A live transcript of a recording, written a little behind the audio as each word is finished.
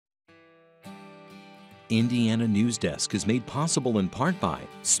Indiana Newsdesk is made possible in part by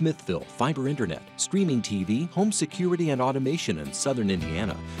Smithville Fiber Internet, streaming TV, home security and automation in Southern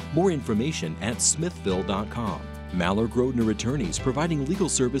Indiana. More information at smithville.com. Maller Grodner Attorneys, providing legal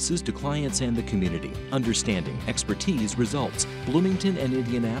services to clients and the community. Understanding, expertise, results. Bloomington and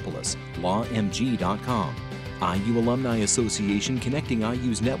Indianapolis. LawMG.com. IU Alumni Association, connecting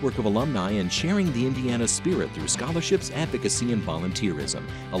IU's network of alumni and sharing the Indiana spirit through scholarships, advocacy, and volunteerism.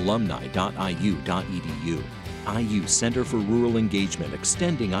 Alumni.iu.edu. IU Center for Rural Engagement,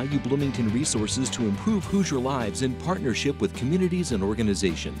 extending IU Bloomington resources to improve Hoosier lives in partnership with communities and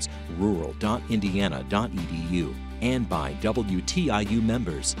organizations. Rural.indiana.edu. And by WTIU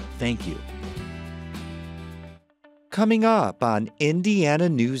members. Thank you. Coming up on Indiana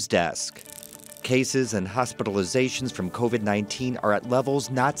Newsdesk. Cases and hospitalizations from COVID-19 are at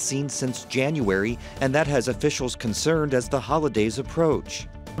levels not seen since January, and that has officials concerned as the holidays approach.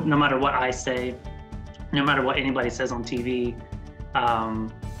 No matter what I say, no matter what anybody says on TV,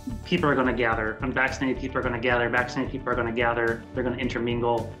 people are going to gather. Unvaccinated people are going to gather. Vaccinated people are going to gather. They're going to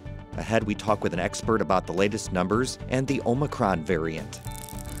intermingle. Ahead, we talk with an expert about the latest numbers and the Omicron variant.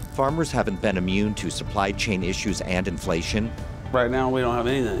 Farmers haven't been immune to supply chain issues and inflation. Right now, we don't have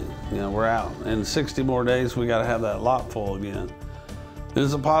anything. We're out. In 60 more days, we got to have that lot full again.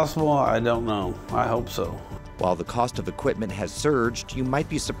 Is it possible? I don't know. I hope so. While the cost of equipment has surged, you might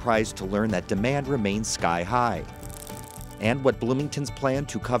be surprised to learn that demand remains sky high. And what Bloomington's plan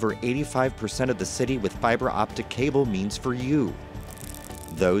to cover 85% of the city with fiber optic cable means for you.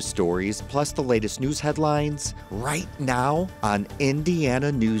 Those stories, plus the latest news headlines, right now on Indiana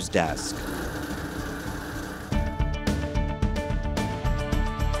Newsdesk.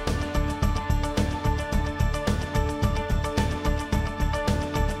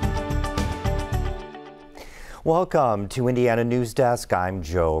 Welcome to Indiana Newsdesk. I'm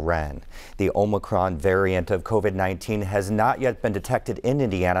Joe Wren. The Omicron variant of COVID-19 has not yet been detected in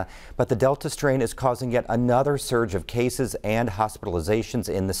Indiana, but the Delta strain is causing yet another surge of cases and hospitalizations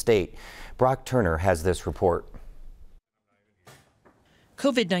in the state. Brock Turner has this report.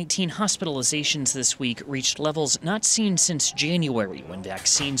 COVID-19 hospitalizations this week reached levels not seen since January, when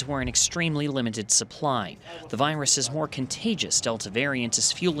vaccines were in extremely limited supply. The virus's more contagious Delta variant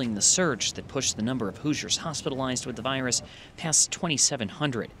is fueling the surge that pushed the number of Hoosiers hospitalized with the virus past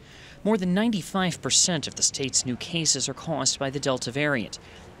 2,700. More than 95% of the state's new cases are caused by the Delta variant.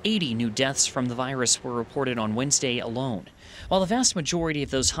 80 new deaths from the virus were reported on Wednesday alone. While the vast majority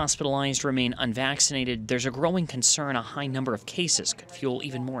of those hospitalized remain unvaccinated, there's a growing concern a high number of cases could fuel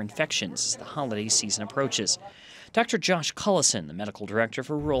even more infections as the holiday season approaches. Dr. Josh Cullison, the medical director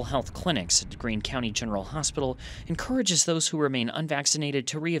for rural health clinics at Greene County General Hospital, encourages those who remain unvaccinated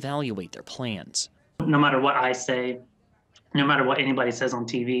to reevaluate their plans. No matter what I say, no matter what anybody says on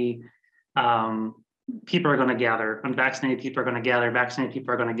TV, people are going to gather. Unvaccinated people are going to gather. Vaccinated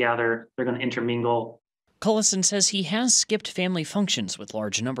people are going to gather. They're going to intermingle. Cullison says he has skipped family functions with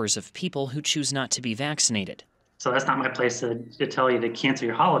large numbers of people who choose not to be vaccinated. So that's not my place to tell you to cancel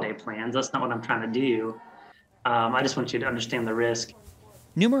your holiday plans. That's not what I'm trying to do. I just want you to understand the risk.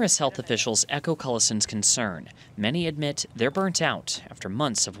 Numerous health officials echo Cullison's concern. Many admit they're burnt out. After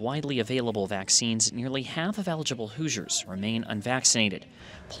months of widely available vaccines, nearly half of eligible Hoosiers remain unvaccinated.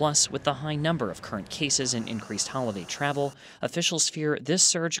 Plus, with the high number of current cases and increased holiday travel, officials fear this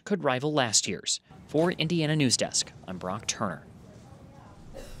surge could rival last year's. For Indiana Newsdesk, I'm Brock Turner.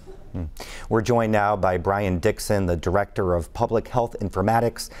 We're joined now by Brian Dixon, the Director of Public Health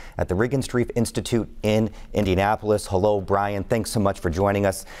Informatics at the Regenstrief Institute in Indianapolis. Hello, Brian. Thanks so much for joining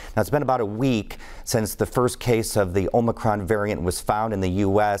us. Now, it's been about a week since the first case of the Omicron variant was found in the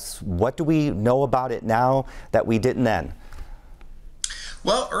U.S. What do we know about it now that we didn't then?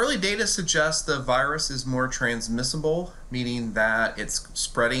 Well, early data suggests the virus is more transmissible, meaning that it's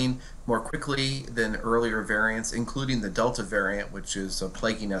spreading more quickly than earlier variants, including the Delta variant, which is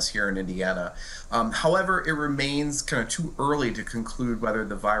plaguing us here in Indiana. However, it remains kind of too early to conclude whether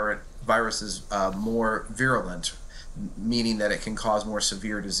the virus is more virulent, meaning that it can cause more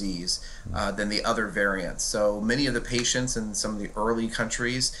severe disease than the other variants. So many of the patients in some of the early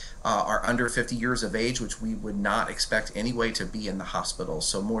countries are under 50 years of age, which we would not expect anyway to be in the hospital.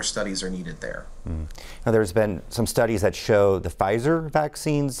 So more studies are needed there. Now, there's been some studies that show the Pfizer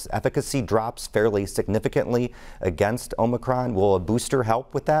vaccine's efficacy drops fairly significantly against Omicron. Will a booster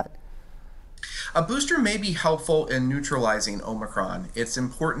help with that? A booster may be helpful in neutralizing Omicron. It's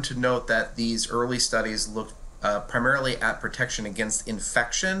important to note that these early studies look primarily at protection against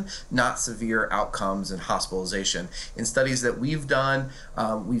infection, not severe outcomes and hospitalization. In studies that we've done,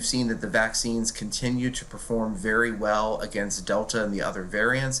 we've seen that the vaccines continue to perform very well against Delta and the other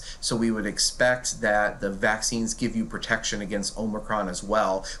variants, so we would expect that the vaccines give you protection against Omicron as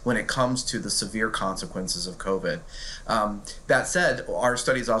well when it comes to the severe consequences of COVID. That said, our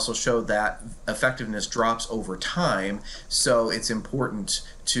studies also show that effectiveness drops over time, so it's important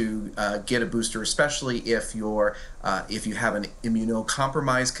to get a booster, especially if you have an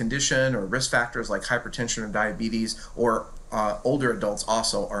immunocompromised condition or risk factors like hypertension or diabetes, or older adults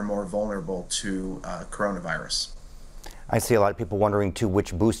also are more vulnerable to coronavirus. I see a lot of people wondering too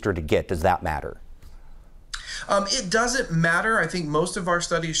which booster to get. Does that matter? It doesn't matter. I think most of our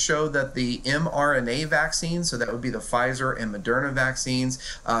studies show that the mRNA vaccines, so that would be the Pfizer and Moderna vaccines,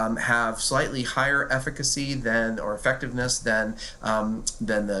 have slightly higher efficacy or effectiveness than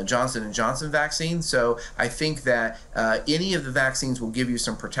the Johnson & Johnson vaccine. So I think that any of the vaccines will give you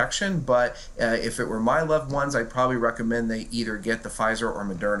some protection, but if it were my loved ones, I'd probably recommend they either get the Pfizer or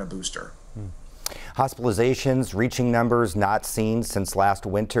Moderna booster. Hospitalizations reaching numbers not seen since last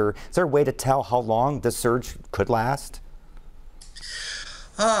winter. Is there a way to tell how long this surge could last?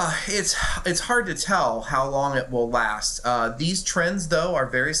 It's hard to tell how long it will last. These trends, though, are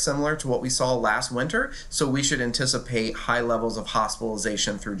very similar to what we saw last winter, so we should anticipate high levels of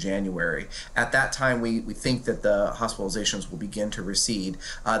hospitalization through January. At that time, we think that the hospitalizations will begin to recede.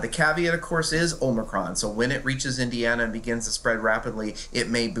 The caveat, of course, is Omicron, so when it reaches Indiana and begins to spread rapidly, it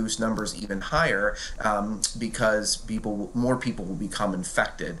may boost numbers even higher because more people will become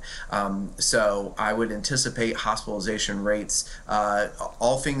infected. So I would anticipate hospitalization rates,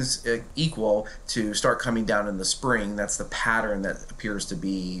 all things equal, to start coming down in the spring. That's the pattern that appears to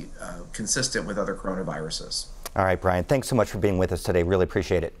be consistent with other coronaviruses. All right, Brian, thanks so much for being with us today. Really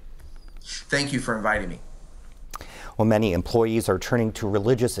appreciate it. Thank you for inviting me. Well, many employees are turning to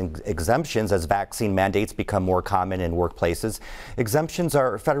religious exemptions as vaccine mandates become more common in workplaces. Exemptions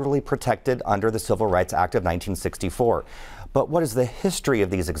are federally protected under the Civil Rights Act of 1964. But what is the history of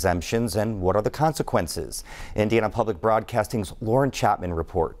these exemptions and what are the consequences? Indiana Public Broadcasting's Lauren Chapman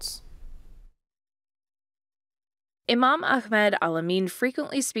reports. Imam Ahmed Al-Amin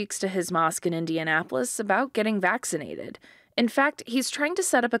frequently speaks to his mosque in Indianapolis about getting vaccinated. In fact, he's trying to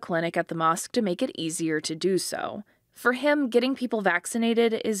set up a clinic at the mosque to make it easier to do so. For him, getting people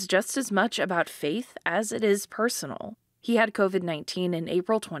vaccinated is just as much about faith as it is personal. He had COVID-19 in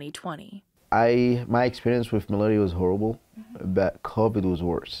April 2020. My experience with malaria was horrible, but COVID was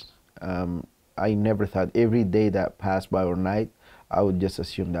worse. I never thought every day that passed by or night, I would just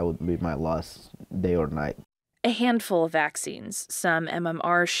assume that would be my last day or night. A handful of vaccines, some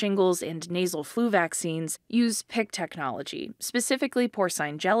MMR, shingles, and nasal flu vaccines, use PIC technology, specifically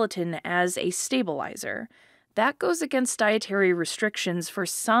porcine gelatin, as a stabilizer. That goes against dietary restrictions for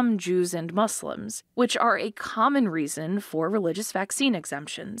some Jews and Muslims, which are a common reason for religious vaccine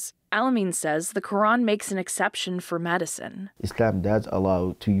exemptions. Al-Amin says the Quran makes an exception for medicine. Islam does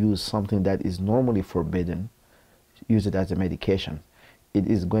allow to use something that is normally forbidden, use it as a medication. It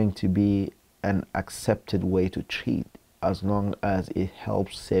is going to be an accepted way to treat as long as it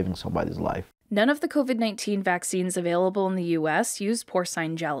helps saving somebody's life. None of the COVID-19 vaccines available in the U.S. use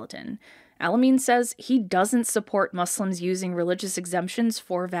porcine gelatin. Al-Amin says he doesn't support Muslims using religious exemptions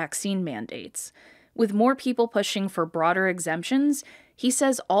for vaccine mandates. With more people pushing for broader exemptions, he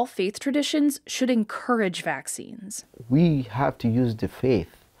says all faith traditions should encourage vaccines. We have to use the faith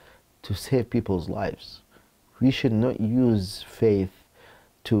to save people's lives. We should not use faith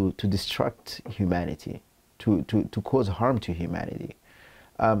to destruct humanity, to cause harm to humanity.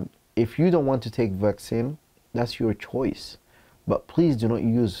 If you don't want to take vaccine, that's your choice. But please do not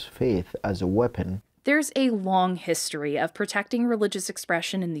use faith as a weapon. There's a long history of protecting religious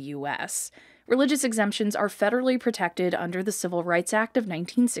expression in the U.S. Religious exemptions are federally protected under the Civil Rights Act of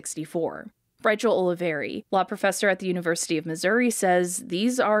 1964. Rachel Oliveri, law professor at the University of Missouri, says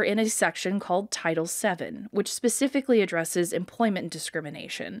these are in a section called Title VII, which specifically addresses employment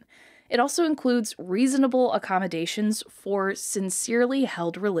discrimination. It also includes reasonable accommodations for sincerely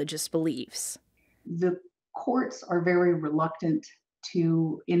held religious beliefs. The courts are very reluctant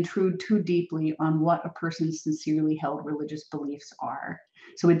to intrude too deeply on what a person's sincerely held religious beliefs are.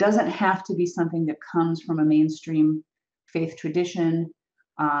 So it doesn't have to be something that comes from a mainstream faith tradition.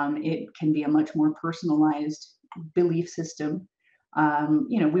 It can be a much more personalized belief system.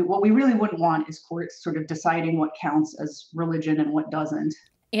 What we really wouldn't want is courts sort of deciding what counts as religion and what doesn't.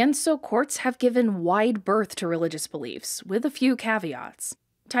 And so courts have given wide berth to religious beliefs, with a few caveats.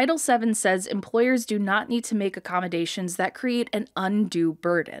 Title VII says employers do not need to make accommodations that create an undue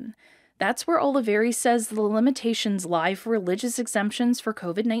burden. That's where Oliveri says the limitations lie for religious exemptions for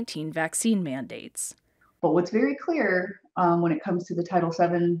COVID-19 vaccine mandates. But what's very clear when it comes to the Title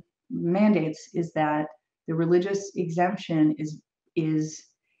VII mandates is that the religious exemption is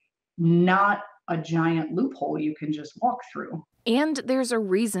not a giant loophole you can just walk through. And there's a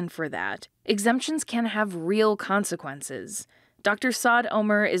reason for that. Exemptions can have real consequences. Dr. Saad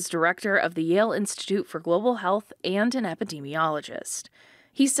Omer is director of the Yale Institute for Global Health and an epidemiologist.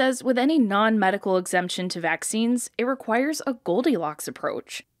 He says with any non-medical exemption to vaccines, it requires a Goldilocks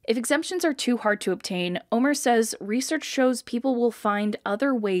approach. If exemptions are too hard to obtain, Omer says research shows people will find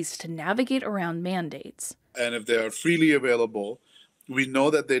other ways to navigate around mandates. And if they are freely available, we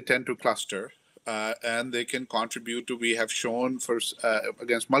know that they tend to cluster and they can contribute to, we have shown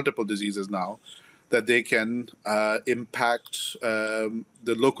against multiple diseases now, that they can impact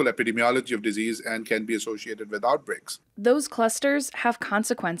the local epidemiology of disease and can be associated with outbreaks. Those clusters have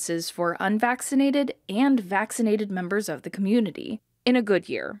consequences for unvaccinated and vaccinated members of the community. In a good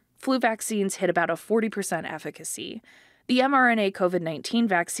year, flu vaccines hit about a 40% efficacy. The mRNA COVID-19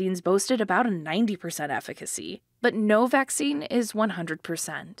 vaccines boasted about a 90% efficacy, but no vaccine is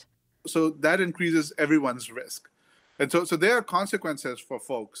 100%. So that increases everyone's risk. And so there are consequences for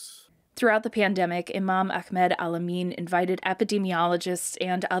folks. Throughout the pandemic, Imam Ahmed Al-Amin invited epidemiologists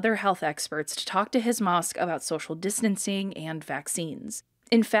and other health experts to talk to his mosque about social distancing and vaccines.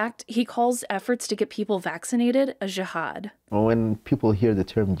 In fact, he calls efforts to get people vaccinated a jihad. When people hear the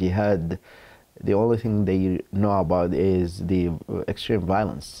term jihad, the only thing they know about is the extreme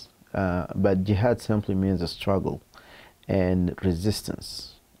violence. But jihad simply means a struggle and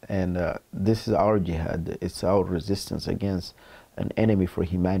resistance. And this is our jihad. It's our resistance against an enemy for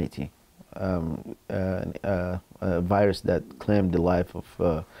humanity. A virus that claimed the life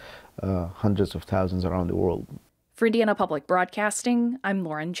of hundreds of thousands around the world. For Indiana Public Broadcasting, I'm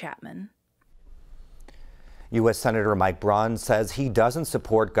Lauren Chapman. U.S. Senator Mike Braun says he doesn't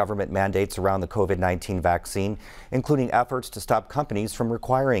support government mandates around the COVID-19 vaccine, including efforts to stop companies from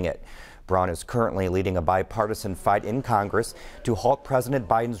requiring it. Braun is currently leading a bipartisan fight in Congress to halt President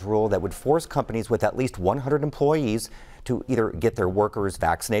Biden's rule that would force companies with at least 100 employees to either get their workers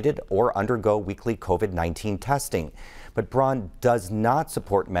vaccinated or undergo weekly COVID-19 testing. But Braun does not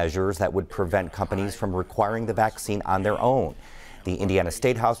support measures that would prevent companies from requiring the vaccine on their own. The Indiana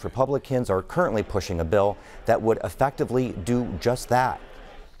State House Republicans are currently pushing a bill that would effectively do just that.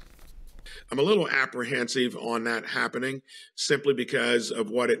 I'm a little apprehensive on that happening simply because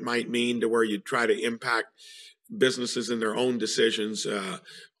of what it might mean to where you try to impact businesses in their own decisions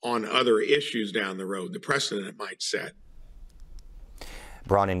on other issues down the road, the precedent it might set.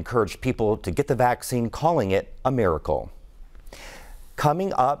 Braun encouraged people to get the vaccine, calling it a miracle.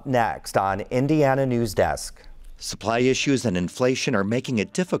 Coming up next on Indiana Newsdesk. Supply issues and inflation are making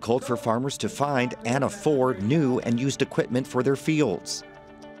it difficult for farmers to find and afford new and used equipment for their fields.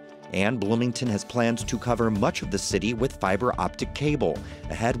 And Bloomington has plans to cover much of the city with fiber optic cable.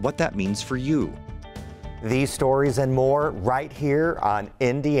 Ahead, what that means for you. These stories and more right here on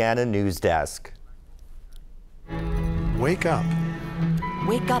Indiana Newsdesk. Wake up.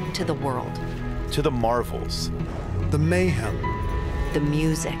 Wake up to the world. To the marvels. The mayhem. The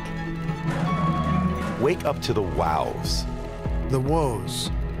music. Wake up to the wows. The woes.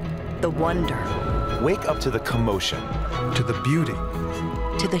 The wonder. Wake up to the commotion. To the beauty.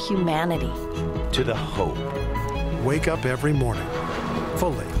 To the humanity. To the hope. Wake up every morning.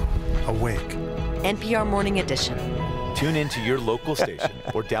 Fully awake. NPR Morning Edition. Tune in to your local station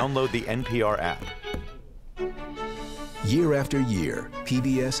or download the NPR app. Year after year,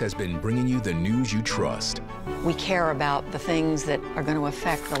 PBS has been bringing you the news you trust. We care about the things that are going to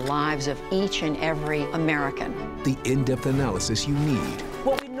affect the lives of each and every American. The in-depth analysis you need.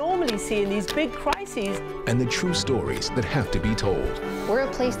 What we normally see in these big crises. And the true stories that have to be told. We're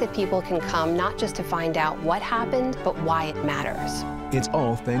a place that people can come not just to find out what happened, but why it matters. It's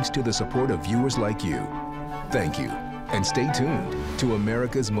all thanks to the support of viewers like you. Thank you. And stay tuned to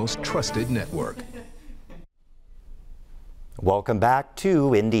America's most trusted network. Welcome back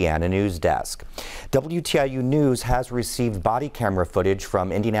to Indiana Newsdesk. WTIU News has received body camera footage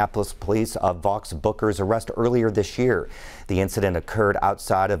from Indianapolis police of Vox Booker's arrest earlier this year. The incident occurred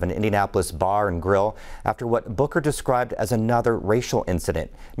outside of an Indianapolis bar and grill after what Booker described as another racial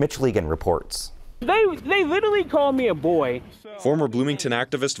incident. Mitch Legan reports. They literally called me a boy. Former Bloomington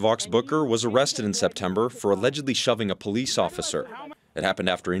activist Vox Booker was arrested in September for allegedly shoving a police officer. It happened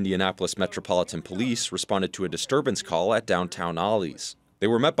after Indianapolis Metropolitan Police responded to a disturbance call at downtown Ollie's. They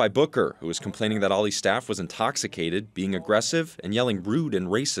were met by Booker, who was complaining that Ollie's staff was intoxicated, being aggressive, and yelling rude and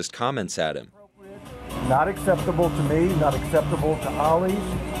racist comments at him. not acceptable to me, not acceptable to Ollie's.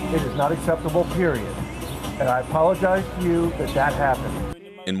 It is not acceptable, period. And I apologize to you that that happened.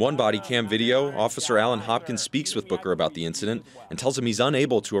 In one body cam video, Officer Alan Hopkins speaks with Booker about the incident and tells him he's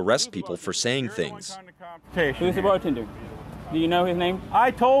unable to arrest people for saying things. Who's the bartender? Do you know his name?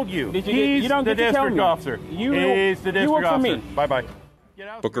 I told you. Did you He's you don't the get to tell district me. officer. He's the district officer. Bye-bye.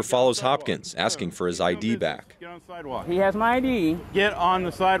 Booker follows Hopkins, asking for his ID back. He has my ID. Get on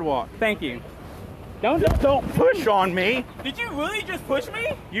the sidewalk. Thank you. Don't push on me. Did you really just push me?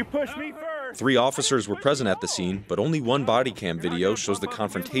 You pushed me first. 3 officers were present at the scene, but only one body cam video shows the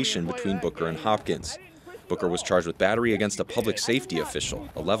confrontation between Booker and Hopkins. Booker was charged with battery against a public safety official,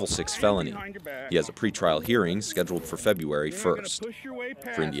 a level 6 felony. He has a pretrial hearing scheduled for February 1st.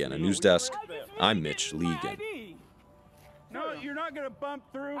 For Indiana Newsdesk, I'm Mitch Legan. No, you're not going to bump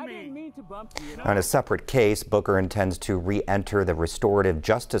through me. I didn't mean to bump you. On a separate case, Booker intends to re-enter the restorative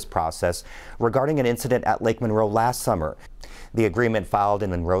justice process regarding an incident at Lake Monroe last summer. The agreement filed in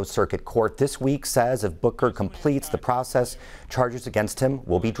Monroe Circuit Court this week says if Booker completes the process, charges against him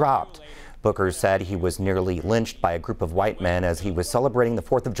will be dropped. Booker said he was nearly lynched by a group of white men as he was celebrating the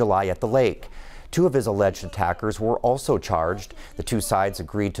 4th of July at the lake. 2 of his alleged attackers were also charged. The 2 sides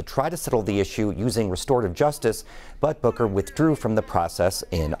agreed to try to settle the issue using restorative justice, but Booker withdrew from the process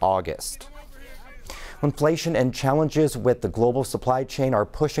in August. Inflation and challenges with the global supply chain are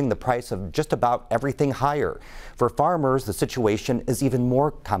pushing the price of just about everything higher. For farmers, the situation is even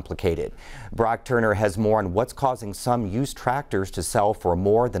more complicated. Brock Turner has more on what's causing some used tractors to sell for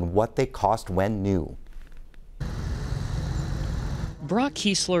more than what they cost when new. Brock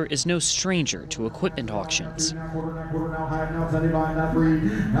Kiesler is no stranger to equipment auctions. So,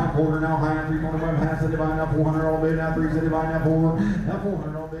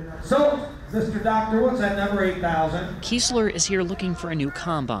 Mr. Doctor, what's that number 8,000? Kiesler is here looking for a new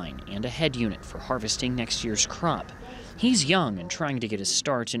combine and a head unit for harvesting next year's crop. He's young and trying to get his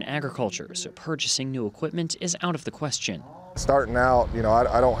start in agriculture, so purchasing new equipment is out of the question. Starting out,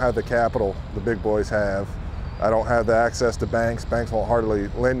 I don't have the capital the big boys have. I don't have the access to banks. Banks won't hardly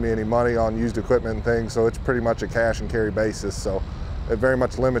lend me any money on used equipment and things, so it's pretty much a cash and carry basis, so it very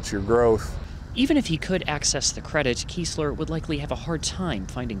much limits your growth. Even if he could access the credit, Kiesler would likely have a hard time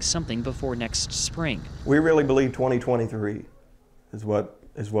finding something before next spring. We really believe 2023 is what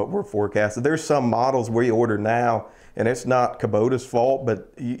we're forecasting. There's some models we order now, and it's not Kubota's fault,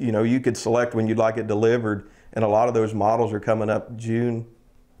 but you could select when you'd like it delivered, and a lot of those models are coming up June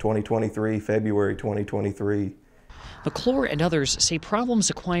 2023, February 2023. McClure and others say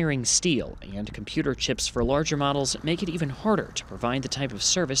problems acquiring steel and computer chips for larger models make it even harder to provide the type of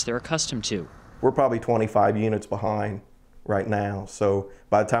service they're accustomed to. We're probably 25 units behind right now, so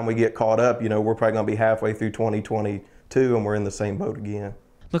by the time we get caught up, we're probably going to be halfway through 2022 and we're in the same boat again.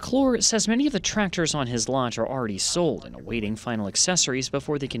 McClure says many of the tractors on his lot are already sold and awaiting final accessories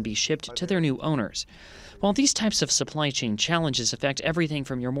before they can be shipped to their new owners. While these types of supply chain challenges affect everything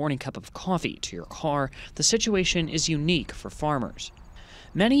from your morning cup of coffee to your car, the situation is unique for farmers.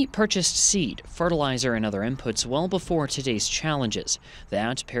 Many purchased seed, fertilizer, and other inputs well before today's challenges.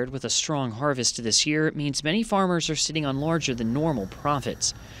 That, paired with a strong harvest this year, means many farmers are sitting on larger than normal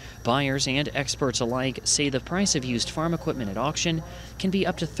profits. Buyers and experts alike say the price of used farm equipment at auction can be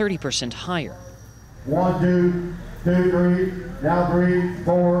up to 30% higher. 1, 2, 3, now 3,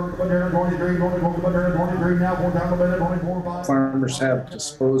 4, 23, 23, now 4, down 24, 5. Farmers have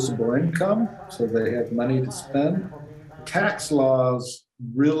disposable income, so they have money to spend. Tax laws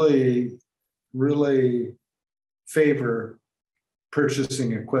really favor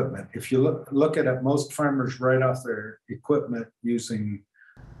purchasing equipment. If you look at it, most farmers write off their equipment using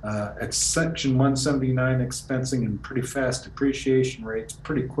Section 179 expensing and pretty fast depreciation rates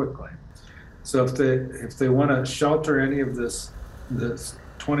pretty quickly. So if they want to shelter any of this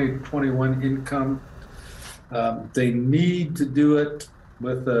 2021 income, they need to do it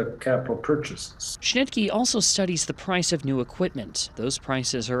with capital purchases. Schnitke also studies the price of new equipment. Those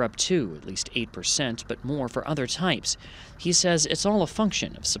prices are up too, at least 8%, but more for other types. He says it's all a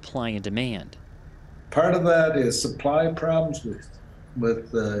function of supply and demand. Part of that is supply problems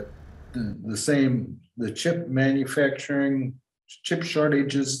with the chip manufacturing, chip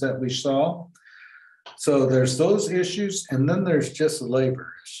shortages that we saw. So there's those issues, and then there's just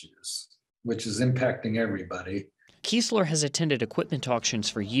labor issues, which is impacting everybody. Kiesler has attended equipment auctions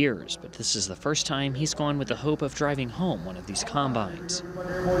for years, but this is the first time he's gone with the hope of driving home one of these combines.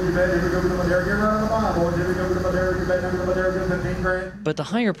 But the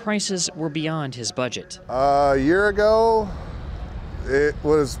higher prices were beyond his budget. A year ago, it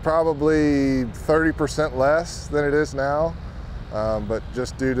was probably 30% less than it is now. but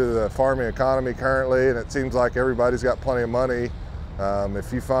just due to the farming economy currently, and it seems like everybody's got plenty of money,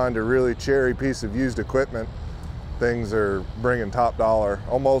 if you find a really cherry piece of used equipment, things are bringing top dollar,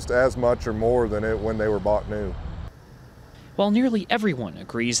 almost as much or more than when they were bought new. While nearly everyone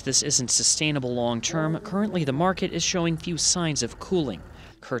agrees this isn't sustainable long-term, currently the market is showing few signs of cooling.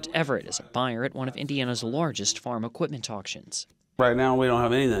 Kurt Everett is a buyer at one of Indiana's largest farm equipment auctions. Right now we don't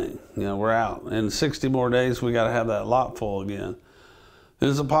have anything. We're out. In 60 more days we got to have that lot full again.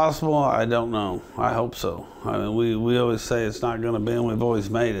 Is it possible? I don't know. I hope so. I mean, we always say it's not going to be, and we've always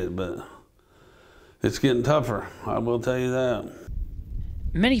made it, but it's getting tougher, I will tell you that.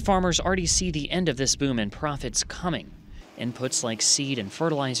 Many farmers already see the end of this boom and profits coming. Inputs like seed and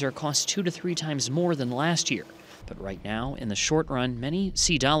fertilizer cost 2 to 3 times more than last year. But right now, in the short run, many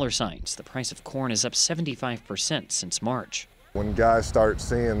see dollar signs. The price of corn is up 75% since March. When guys start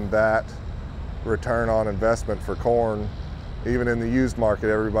seeing that return on investment for corn, even in the used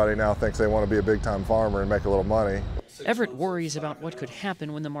market, everybody now thinks they want to be a big-time farmer and make a little money. Everett worries about what could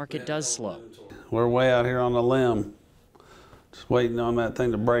happen when the market does slow. We're way out here on the limb, just waiting on that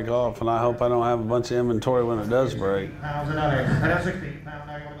thing to break off, and I hope I don't have a bunch of inventory when it does break.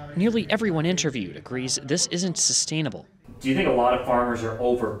 Nearly everyone interviewed agrees this isn't sustainable. Do you think a lot of farmers are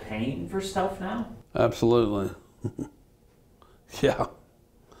overpaying for stuff now? Absolutely. Yeah.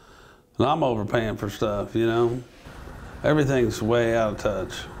 And I'm overpaying for stuff, Everything's way out of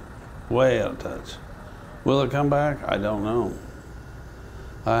touch. Way out of touch. Will it come back? I don't know.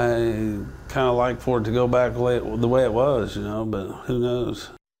 I kind of like for it to go back the way it was, but who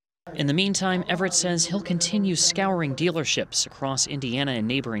knows? In the meantime, Everett says he'll continue scouring dealerships across Indiana and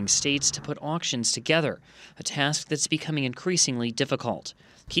neighboring states to put auctions together, a task that's becoming increasingly difficult.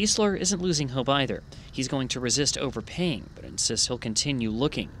 Kiesler isn't losing hope either. He's going to resist overpaying, but insists he'll continue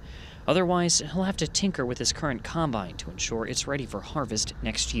looking. Otherwise, he'll have to tinker with his current combine to ensure it's ready for harvest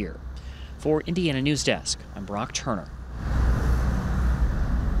next year. For Indiana Newsdesk, I'm Brock Turner.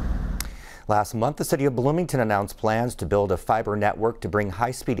 Last month, the city of Bloomington announced plans to build a fiber network to bring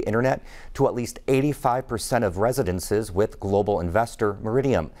high-speed internet to at least 85% of residences with global investor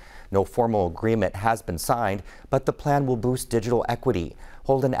Meridiam. No formal agreement has been signed, but the plan will boost digital equity.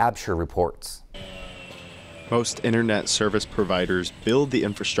 Holden Absher reports. Most internet service providers build the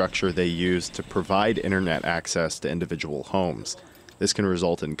infrastructure they use to provide internet access to individual homes. This can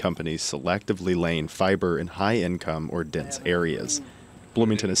result in companies selectively laying fiber in high-income or dense areas.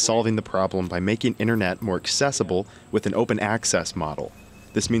 Bloomington is solving the problem by making internet more accessible with an open access model.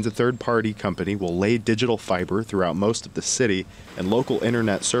 This means a third-party company will lay digital fiber throughout most of the city, and local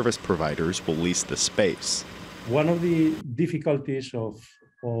internet service providers will lease the space. One of the difficulties of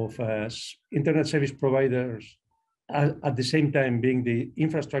internet service providers, at the same time being the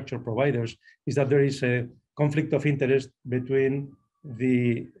infrastructure providers, is that there is a conflict of interest between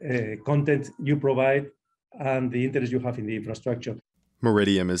the content you provide and the interest you have in the infrastructure.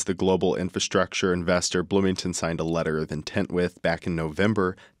 Meridiam is the global infrastructure investor Bloomington signed a letter of intent with back in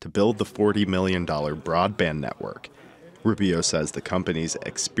November to build the $40 million broadband network. Rubio says the company's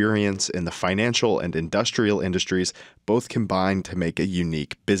experience in the financial and industrial industries both combine to make a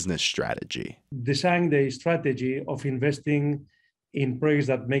unique business strategy. Design the strategy of investing in projects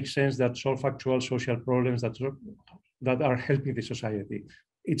that make sense, that solve actual social problems, that are helping the society.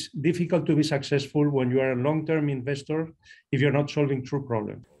 It's difficult to be successful when you are a long-term investor if you're not solving true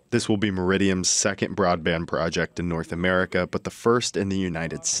problems. This will be Meridiam's second broadband project in North America, but the first in the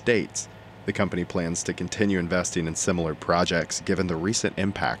United States. The company plans to continue investing in similar projects given the recent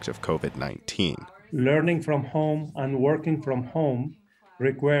impact of COVID-19. Learning from home and working from home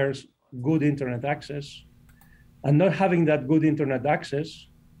requires good internet access, and not having that good internet access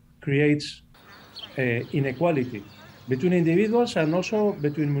creates inequality between individuals and also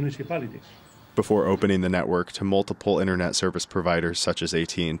between municipalities. Before opening the network to multiple internet service providers such as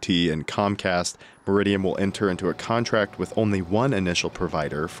AT&T and Comcast, Meridiam will enter into a contract with only one initial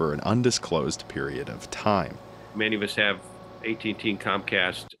provider for an undisclosed period of time. Many of us have AT&T and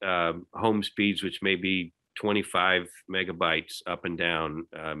Comcast home speeds, which may be 25 megabytes up and down,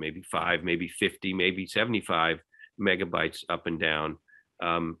 maybe 5, maybe 50, maybe 75 megabytes up and down.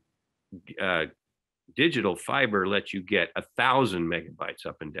 Digital fiber lets you get 1,000 megabytes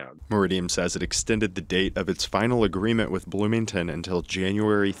up and down. Meridiam says it extended the date of its final agreement with Bloomington until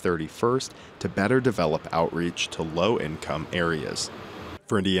January 31st to better develop outreach to low-income areas.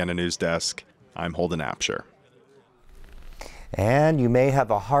 For Indiana Newsdesk, I'm Holden Absher. And you may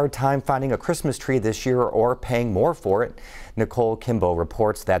have a hard time finding a Christmas tree this year or paying more for it. Nicole Kimbo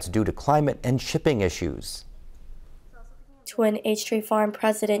reports that's due to climate and shipping issues. Twin H-Tree Farm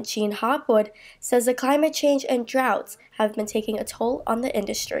President Gene Hopwood says the climate change and droughts have been taking a toll on the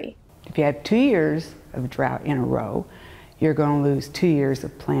industry. If you have 2 years of drought in a row, you're going to lose 2 years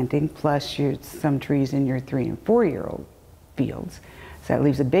of planting, plus some trees in your 3- and 4-year-old fields. So that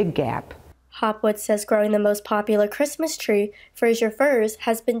leaves a big gap. Hopwood says growing the most popular Christmas tree, Fraser firs,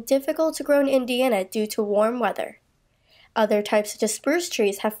 has been difficult to grow in Indiana due to warm weather. Other types such as spruce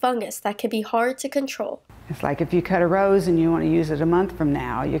trees have fungus that can be hard to control. It's like if you cut a rose and you want to use it a month from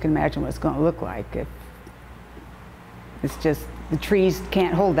now, you can imagine what it's going to look like. It's just the trees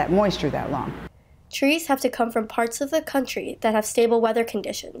can't hold that moisture that long. Trees have to come from parts of the country that have stable weather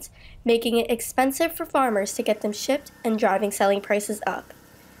conditions, making it expensive for farmers to get them shipped and driving selling prices up.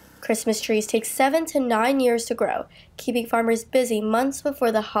 Christmas trees take 7 to 9 years to grow, keeping farmers busy months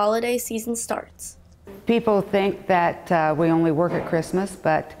before the holiday season starts. People think that we only work at Christmas,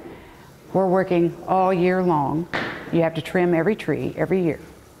 but we're working all year long. You have to trim every tree every year.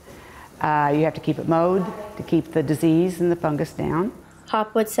 You have to keep it mowed to keep the disease and the fungus down.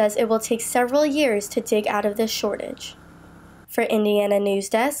 Hopwood says it will take several years to dig out of this shortage. For Indiana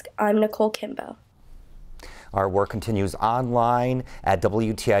Newsdesk, I'm Nicole Kimbo. Our work continues online at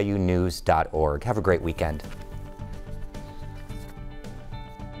WTIUnews.org. Have a great weekend.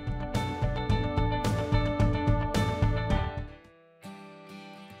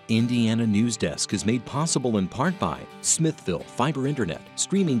 Indiana Newsdesk is made possible in part by Smithville Fiber Internet,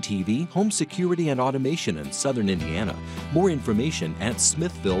 streaming TV, home security and automation in Southern Indiana. More information at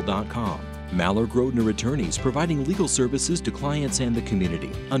smithville.com. Maller Grodner Attorneys, providing legal services to clients and the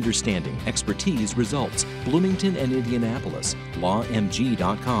community. Understanding, expertise, results. Bloomington and Indianapolis.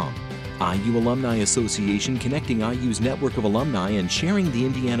 LawMG.com. IU Alumni Association, connecting IU's network of alumni and sharing the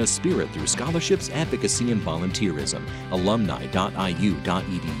Indiana spirit through scholarships, advocacy, and volunteerism.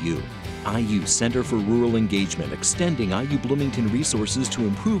 Alumni.iu.edu. IU Center for Rural Engagement, extending IU Bloomington resources to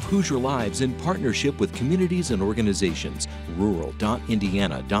improve Hoosier lives in partnership with communities and organizations.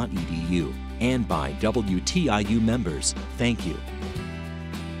 Rural.indiana.edu. And by WTIU members. Thank you.